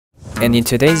And in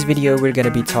today's video, we're gonna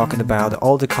be talking about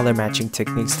all the color matching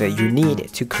techniques that you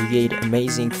need to create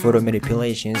amazing photo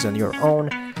manipulations on your own.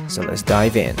 So let's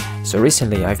dive in. So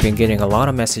recently, I've been getting a lot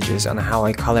of messages on how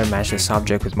I color match the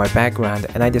subject with my background,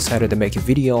 and I decided to make a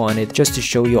video on it just to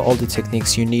show you all the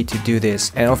techniques you need to do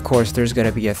this. And of course, there's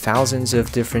gonna be thousands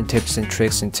of different tips and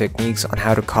tricks and techniques on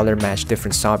how to color match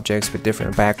different subjects with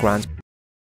different backgrounds.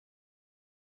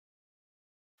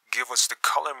 Give us the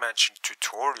color matching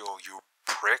tutorial, you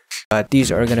prick. But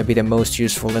these are going to be the most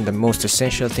useful and the most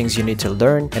essential things you need to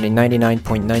learn, and in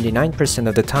 99.99%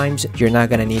 of the times, you're not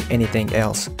going to need anything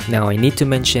else. Now, I need to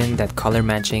mention that color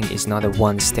matching is not a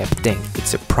one-step thing.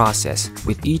 It's a process.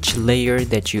 With each layer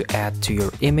that you add to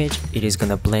your image, it is going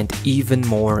to blend even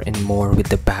more and more with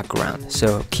the background.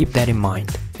 So keep that in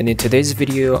mind. And in today's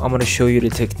video, I'm going to show you the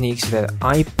techniques that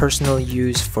I personally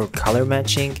use for color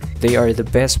matching. They are the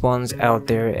best ones out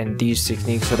there, and these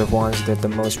techniques are the ones that the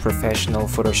most professional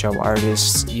Photoshop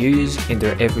artists use in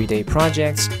their everyday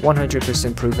projects.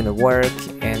 100% proven to work,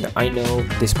 and I know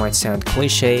this might sound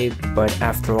cliche, but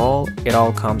after all, it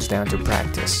all comes down to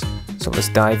practice. So let's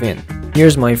dive in.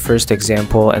 Here's my first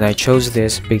example, and I chose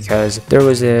this because there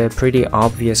was a pretty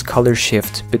obvious color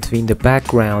shift between the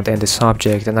background and the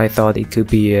subject, and I thought it could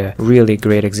be a really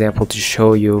great example to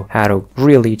show you how to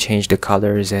really change the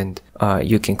colors, and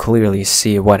you can clearly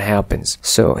see what happens.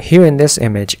 So here in this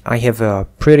image, I have a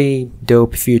pretty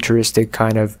dope futuristic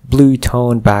kind of blue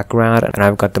tone background, and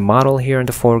I've got the model here in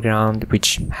the foreground,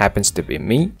 which happens to be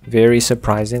me, very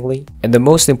surprisingly. And the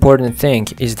most important thing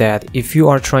is that if you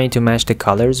are trying to match the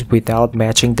colors without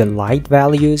matching the light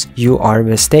values, you are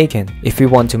mistaken. If we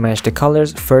want to match the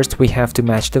colors, first we have to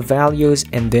match the values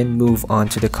and then move on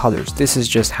to the colors. This is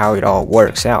just how it all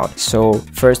works out. So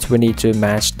first we need to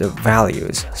match the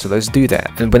values. So let's do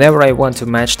that. And whenever I want to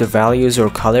match the values or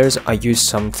colors, I use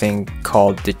something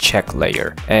called the check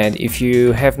layer. And if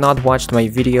you have not watched my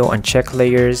video on check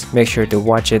layers, make sure to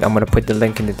watch it. I'm gonna put the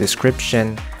link in the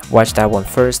description. Watch that one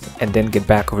first and then get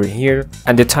back over here.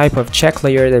 And the type of check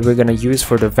layer that we're gonna use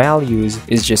for the values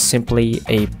is just simply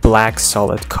a black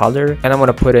solid color, and I'm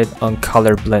gonna put it on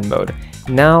color blend mode.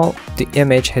 Now the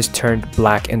image has turned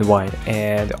black and white,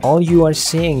 and all you are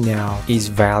seeing now is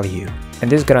value. And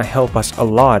this is gonna help us a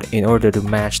lot in order to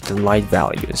match the light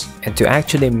values. And to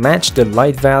actually match the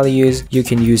light values, you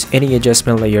can use any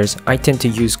adjustment layers. I tend to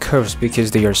use curves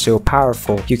because they are so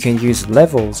powerful. You can use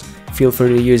levels. Feel free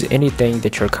to use anything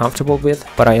that you're comfortable with,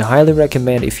 but I highly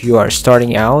recommend, if you are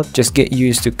starting out, just get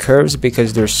used to curves,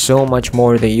 because there's so much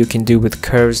more that you can do with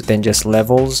curves than just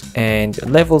levels, and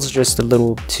levels are just a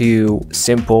little too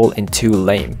simple and too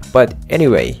lame. But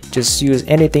anyway, just use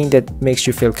anything that makes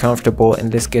you feel comfortable,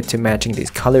 and let's get to matching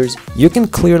these colors. You can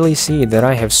clearly see that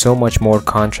I have so much more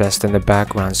contrast in the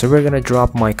background, so we're gonna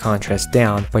drop my contrast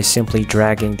down by simply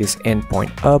dragging this end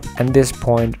point up and this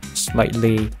point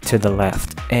slightly to the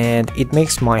left, and it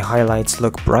makes my highlights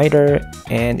look brighter,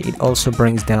 and it also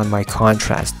brings down my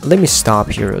contrast. Let me stop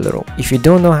here a little. If you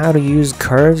don't know how to use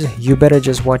curves, you better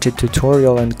just watch a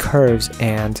tutorial on curves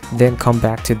and then come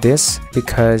back to this,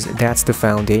 because that's the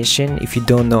foundation. If you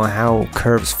don't know how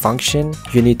curves function,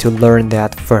 you need to learn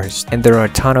that first, and there are a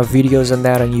ton of videos on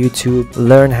that on YouTube.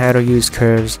 Learn how to use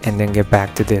curves and then get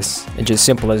back to this. And just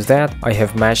simple as that, I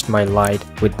have matched my light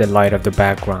with the light of the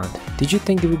background. Did you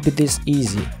think it would be this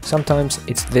easy? Sometimes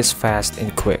it's this fast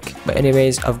and quick. But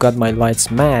anyways, I've got my lights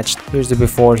matched. Here's the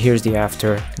before, here's the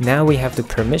after. Now we have the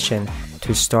permission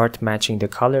to start matching the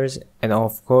colors, and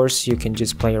of course you can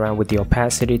just play around with the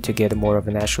opacity to get more of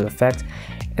a natural effect.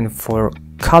 And for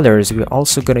colors, we're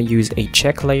also gonna use a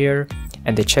check layer,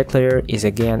 and the check layer is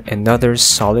again another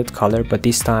solid color, but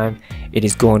this time it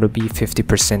is going to be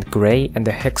 50% gray, and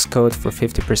the hex code for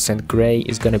 50% gray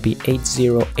is going to be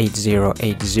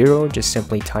 808080. Just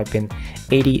simply type in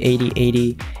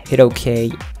 808080, hit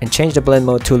OK, and change the blend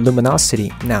mode to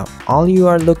luminosity. Now all you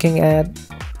are looking at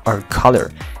are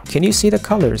color. Can you see the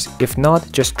colors? If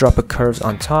not, just drop a curves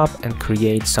on top and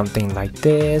create something like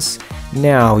this.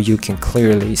 Now you can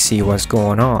clearly see what's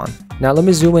going on. Now let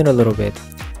me zoom in a little bit.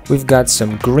 We've got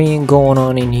some green going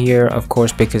on in here, of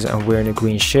course, because I'm wearing a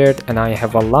green shirt, and I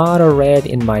have a lot of red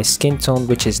in my skin tone,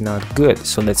 which is not good.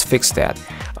 So let's fix that.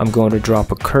 I'm going to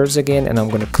drop a curves again, and I'm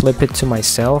going to clip it to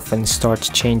myself and start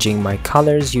changing my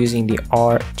colors using the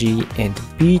R, G, and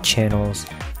B channels.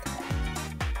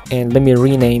 And let me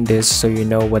rename this so you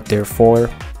know what they're for.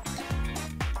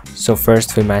 So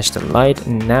first we match the light,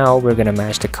 and now we're gonna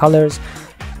match the colors.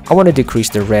 I want to decrease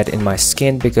the red in my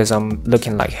skin because I'm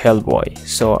looking like Hellboy.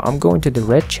 So I'm going to the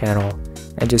red channel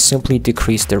and just simply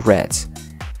decrease the reds.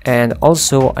 And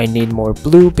also I need more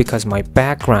blue because my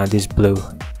background is blue.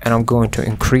 and I'm going to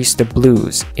increase the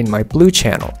blues in my blue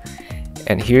channel.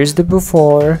 And here's the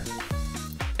before,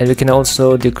 and we can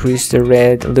also decrease the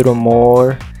red a little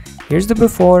more. Here's the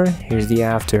before, here's the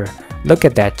after. Look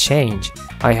at that change.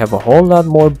 I have a whole lot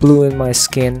more blue in my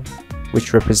skin,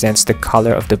 which represents the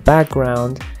color of the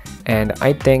background. And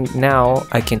I think now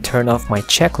I can turn off my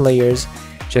check layers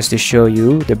just to show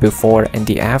you the before and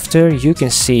the after. You can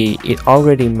see it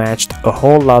already matched a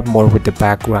whole lot more with the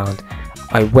background.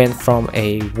 I went from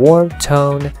a warm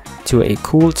tone to a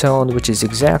cool tone, which is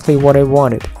exactly what I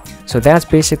wanted. So that's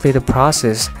basically the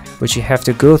process which you have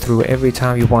to go through every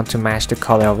time you want to match the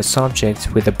color of a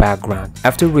subject with the background.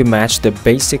 After we match the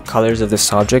basic colors of the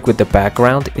subject with the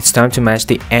background, it's time to match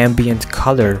the ambient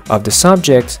color of the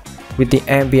subject with the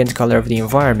ambient color of the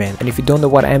environment. And if you don't know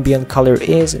what ambient color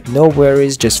is, no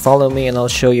worries, just follow me and I'll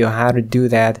show you how to do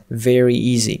that very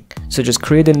easy. So just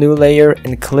create a new layer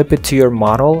and clip it to your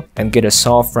model and get a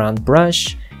soft round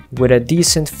brush with a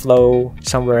decent flow,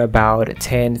 somewhere about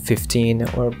 10, 15,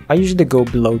 or I usually go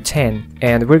below 10.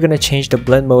 And we're gonna change the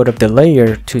blend mode of the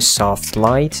layer to soft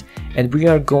light, and we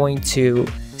are going to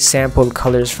sample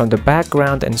colors from the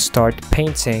background and start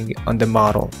painting on the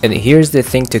model. And here's the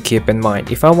thing to keep in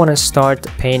mind: if I want to start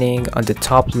painting on the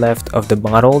top left of the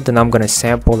model, then I'm going to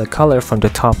sample a color from the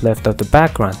top left of the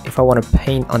background. If I want to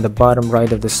paint on the bottom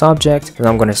right of the subject, then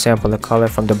I'm going to sample a color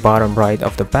from the bottom right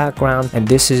of the background. And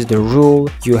this is the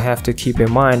rule you have to keep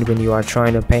in mind when you are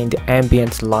trying to paint the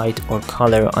ambient light or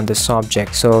color on the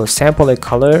subject. So sample a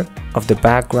color of the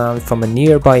background from a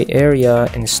nearby area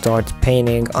and start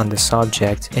painting on the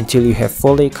subject until you have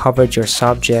fully covered your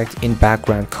subject in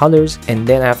background colors. And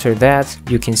then after that,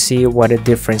 you can see what a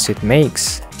difference it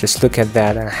makes. Just look at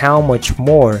that and how much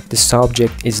more the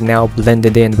subject is now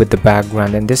blended in with the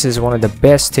background. And this is one of the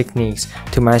best techniques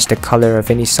to match the color of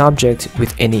any subject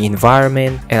with any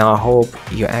environment. And I hope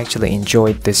you actually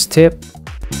enjoyed this tip.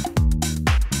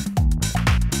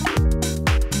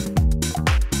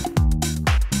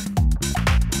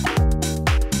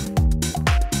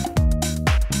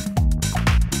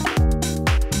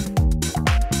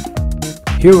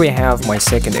 Here we have my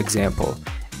second example,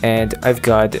 and I've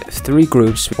got 3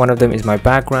 groups. One of them is my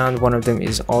background, one of them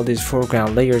is all these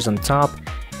foreground layers on top,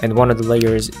 and one of the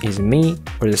layers is me,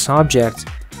 or the subject,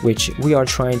 which we are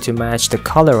trying to match the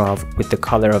color of with the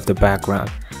color of the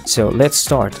background. So let's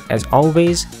start. As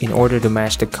always, in order to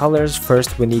match the colors,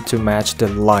 first we need to match the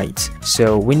light.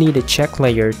 So we need a check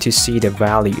layer to see the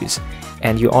values.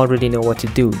 And you already know what to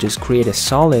do. Just create a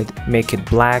solid, make it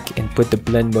black, and put the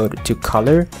blend mode to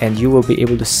color, and you will be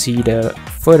able to see the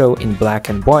photo in black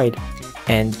and white.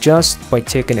 And just by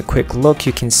taking a quick look,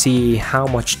 you can see how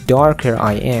much darker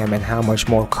I am and how much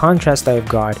more contrast I've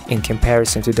got in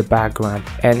comparison to the background.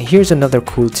 And here's another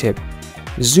cool tip: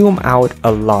 zoom out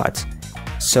a lot.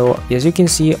 So as you can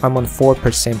see, I'm on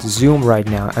 4% zoom right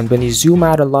now, and when you zoom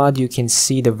out a lot, you can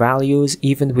see the values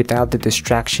even without the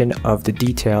distraction of the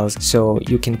details, so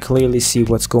you can clearly see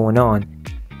what's going on.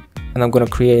 And I'm gonna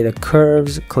create a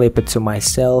curves, clip it to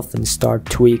myself, and start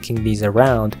tweaking these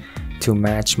around to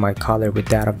match my color with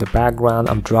that of the background.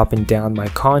 I'm dropping down my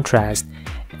contrast,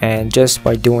 and just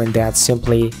by doing that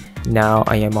simply, now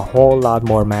I am a whole lot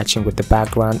more matching with the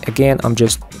background. Again, I'm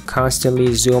just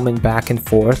constantly zooming back and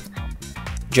forth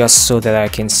just so that I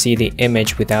can see the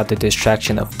image without the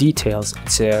distraction of details.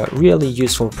 It's a really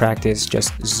useful practice.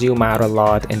 Just zoom out a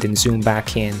lot and then zoom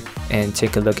back in and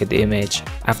take a look at the image.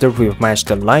 After we've matched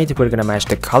the light, we're gonna match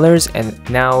the colors, and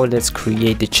now let's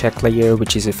create the check layer,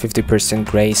 which is a 50%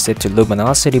 gray set to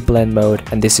luminosity blend mode,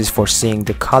 and this is for seeing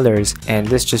the colors. And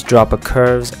let's just drop a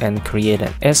curves and create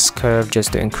an S curve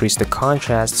just to increase the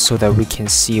contrast so that we can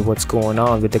see what's going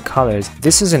on with the colors.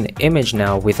 This is an image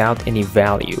now without any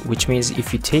value, which means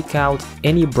if you take out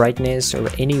any brightness or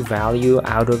any value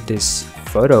out of this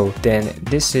photo, then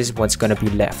this is what's gonna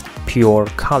be left: pure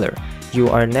color. You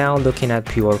are now looking at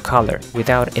pure color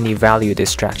without any value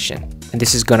distraction. And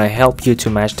this is gonna help you to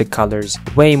match the colors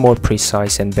way more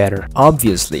precise and better.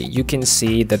 Obviously, you can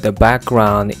see that the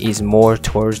background is more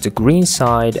towards the green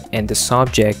side and the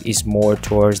subject is more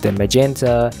towards the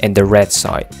magenta and the red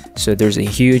side. So there's a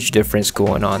huge difference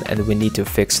going on, and we need to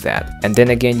fix that. And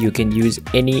then again, you can use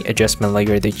any adjustment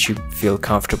layer that you feel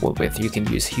comfortable with. You can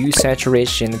use hue,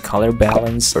 saturation, color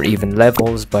balance, or even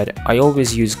levels, but I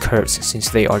always use curves since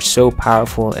they are so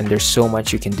powerful and there's so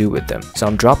much you can do with them. So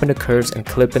I'm dropping the curves and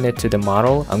clipping it to the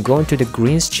model, I'm going to the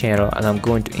greens channel and I'm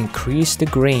going to increase the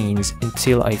greens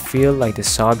until I feel like the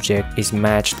subject is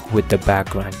matched with the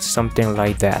background, something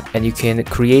like that. And you can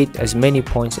create as many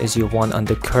points as you want on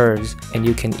the curves, and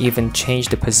you can even change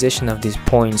the position of these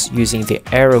points using the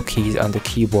arrow keys on the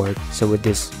keyboard. So with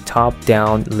this top,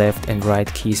 down, left and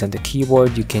right keys on the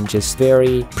keyboard, you can just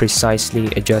very precisely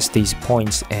adjust these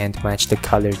points and match the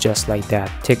color just like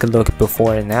that. Take a look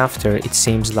before and after. It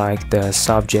seems like the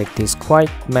subject is quite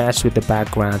matched with the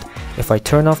background. If I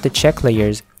turn off the check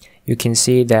layers, you can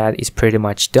see that it's pretty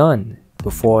much done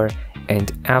before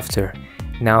and after.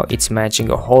 Now it's matching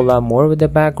a whole lot more with the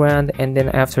background, and then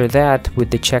after that,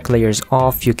 with the check layers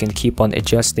off, you can keep on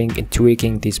adjusting and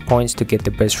tweaking these points to get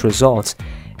the best results.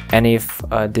 And if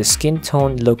the skin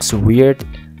tone looks weird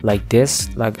like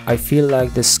this, like I feel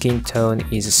like the skin tone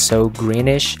is so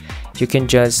greenish, you can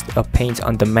just paint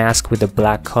on the mask with a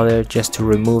black color just to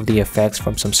remove the effects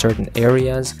from some certain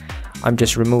areas. I'm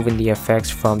just removing the effects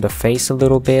from the face a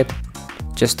little bit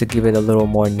just to give it a little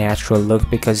more natural look,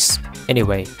 because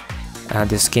anyway,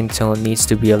 the skin tone needs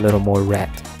to be a little more red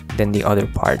than the other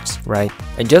parts, right?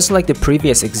 And just like the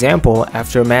previous example,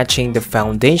 after matching the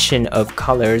foundation of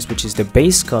colors, which is the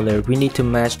base color, we need to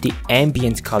match the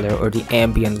ambient color or the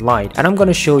ambient light. And I'm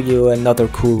gonna show you another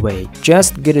cool way.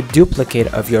 Just get a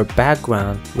duplicate of your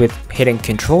background with hitting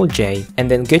Ctrl J, and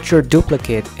then get your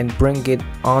duplicate and bring it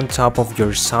on top of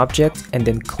your subject and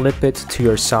then clip it to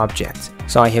your subject.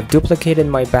 So I have duplicated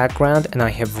my background and I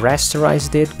have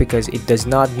rasterized it because it does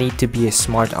not need to be a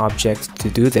smart object to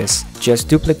do this. Just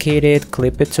duplicate it,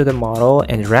 clip it to the model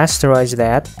and rasterize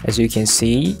that. As you can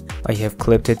see, I have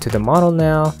clipped it to the model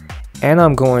now, and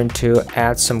I'm going to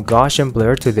add some Gaussian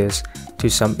blur to this to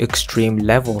some extreme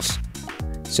levels.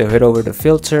 So head over to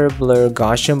filter, blur,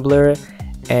 Gaussian blur,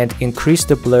 and increase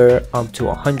the blur up to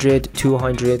 100,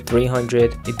 200,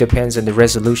 300. It depends on the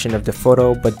resolution of the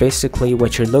photo, but basically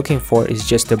what you're looking for is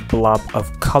just a blob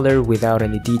of color without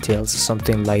any details,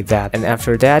 something like that. And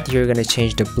after that, you're gonna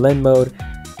change the blend mode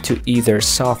to either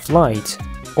soft light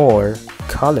or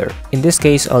color. In this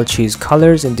case, I'll choose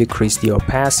colors and decrease the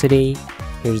opacity.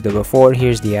 Here's the before,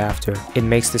 here's the after. It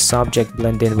makes the subject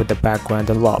blend in with the background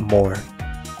a lot more.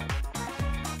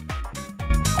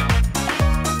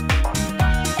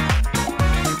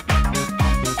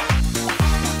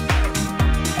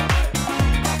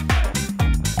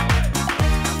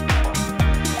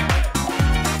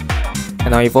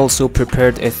 And I've also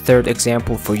prepared a third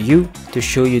example for you to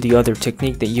show you the other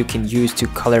technique that you can use to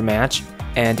color match.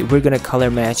 And we're gonna color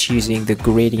match using the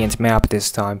gradient map this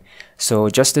time. So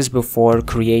just as before,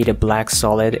 create a black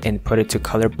solid and put it to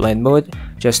color blend mode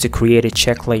just to create a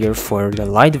check layer for the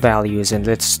light values, and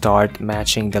let's start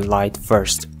matching the light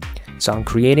first. So I'm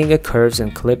creating a curves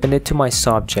and clipping it to my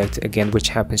subject again, which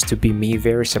happens to be me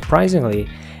very surprisingly,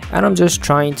 and I'm just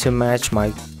trying to match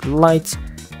my light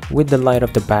with the light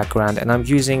of the background. And I'm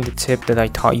using the tip that I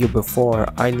taught you before.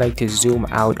 I like to zoom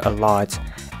out a lot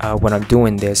when I'm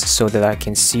doing this so that I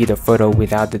can see the photo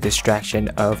without the distraction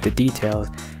of the details,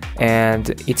 and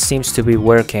it seems to be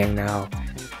working now.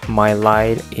 My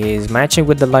light is matching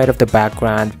with the light of the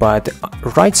background, but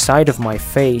right side of my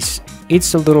face,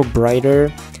 it's a little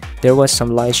brighter. There was some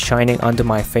light shining onto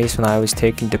my face when I was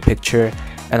taking the picture,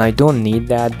 and I don't need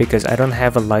that because I don't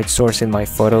have a light source in my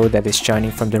photo that is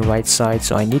shining from the right side,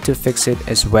 so I need to fix it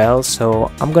as well.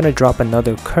 So I'm gonna drop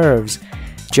another curves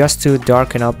just to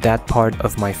darken up that part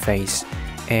of my face.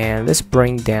 And let's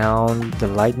bring down the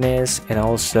lightness, and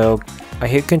also I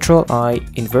hit Ctrl I,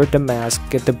 invert the mask,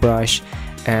 get the brush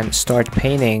and start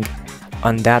painting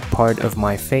on that part of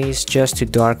my face just to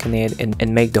darken it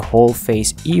and make the whole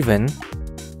face even.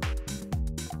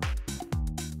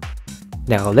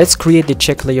 Now let's create the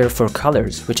check layer for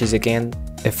colors, which is again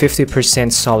a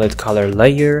 50% solid color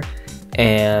layer,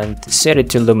 and set it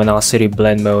to luminosity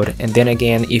blend mode. And then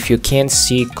again, if you can't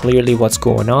see clearly what's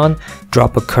going on,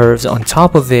 drop a curves on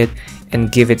top of it and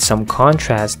give it some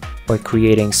contrast by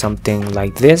creating something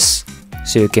like this,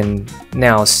 so you can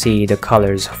now see the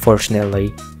colors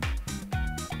fortunately.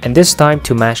 And this time,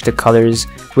 to match the colors,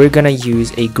 we're gonna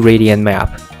use a gradient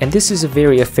map. And this is a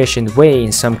very efficient way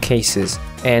in some cases,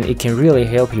 and it can really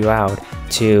help you out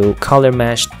to color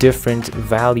match different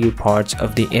value parts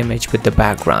of the image with the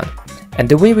background. And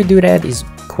the way we do that is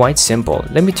quite simple.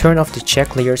 Let me turn off the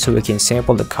check layer so we can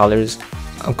sample the colors.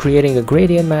 I'm creating a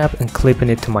gradient map and clipping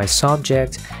it to my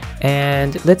subject,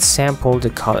 and let's sample the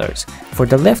colors. For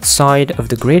the left side of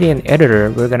the gradient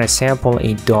editor, we're gonna sample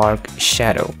a dark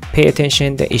shadow. Pay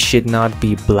attention that it should not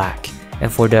be black.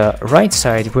 And for the right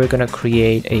side, we're gonna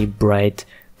create a bright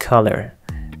color,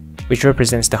 which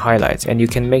represents the highlights, and you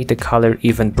can make the color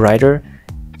even brighter.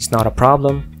 It's not a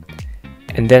problem.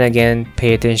 And then again,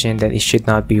 pay attention that it should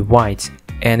not be white.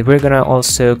 And we're gonna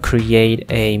also create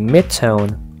a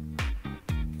midtone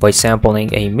by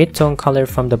sampling a midtone color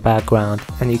from the background,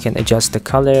 and you can adjust the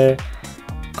color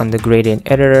on the gradient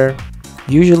editor.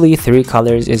 Usually 3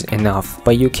 colors is enough,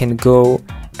 but you can go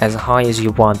as high as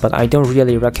you want, but I don't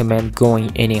really recommend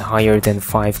going any higher than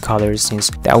 5 colors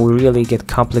since that will really get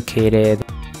complicated.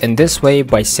 In this way,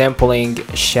 by sampling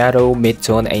shadow,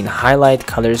 midtone, and highlight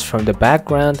colors from the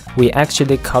background, we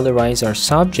actually colorize our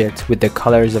subject with the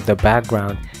colors of the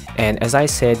background. And as I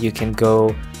said, you can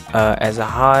go as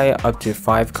high up to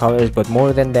 5 colors, but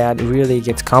more than that really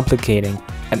gets complicating.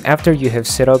 And after you have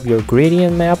set up your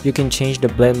gradient map, you can change the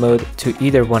blend mode to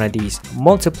either one of these: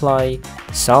 multiply,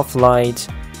 soft light,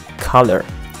 color.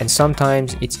 And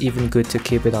sometimes it's even good to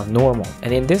keep it on normal.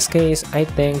 And in this case, I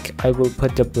think I will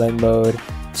put the blend mode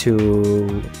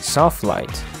to soft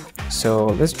light. So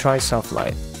let's try soft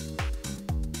light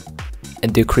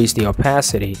and decrease the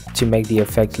opacity to make the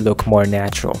effect look more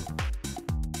natural.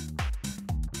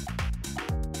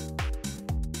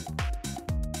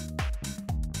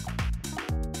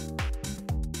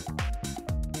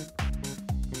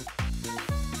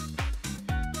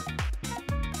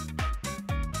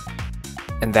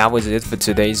 And that was it for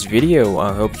today's video.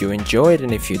 I hope you enjoyed,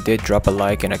 and if you did, drop a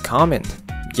like and a comment.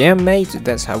 Yeah mate,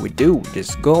 that's how we do.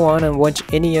 Just go on and watch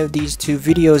any of these 2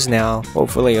 videos now.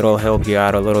 Hopefully it'll help you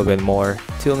out a little bit more.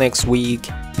 Till next week,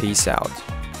 peace out.